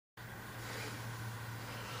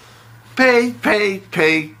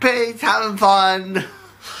Pigs having fun.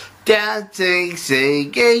 Dancing,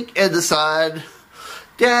 singing in the sun.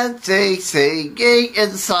 Dancing, singing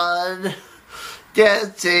in the sun.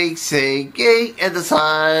 Dancing, singing in the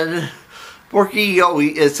sun. Porky, oh, he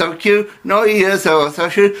is so cute. No, he is so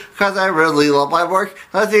cute. Cause I really love my work.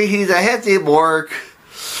 I think he's a handsome work.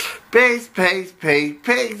 Pigs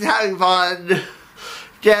having fun.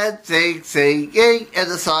 Dancing, singing in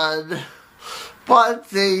the sun.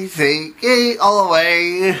 Dancing, singing all the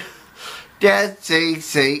way. Dancing,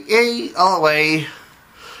 singing all the way.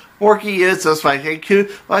 Porky is so spicy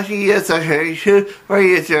cute. Porky is so very cute.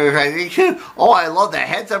 Porky is so crazy cute. Oh, I love that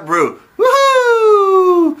handsome brew.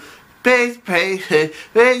 Woohoo! Pigs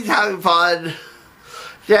having fun.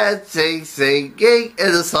 Dancing, singing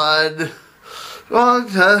in the sun. Long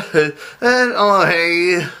time and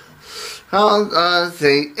away.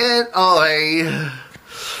 Singing away.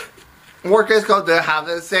 Work is going to have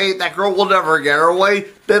to say that girl will never get her way.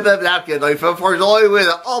 Bip bip napkin knife for only with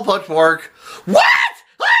an all punch work. What?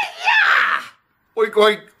 Yeah! Oink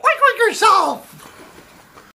oink yourself!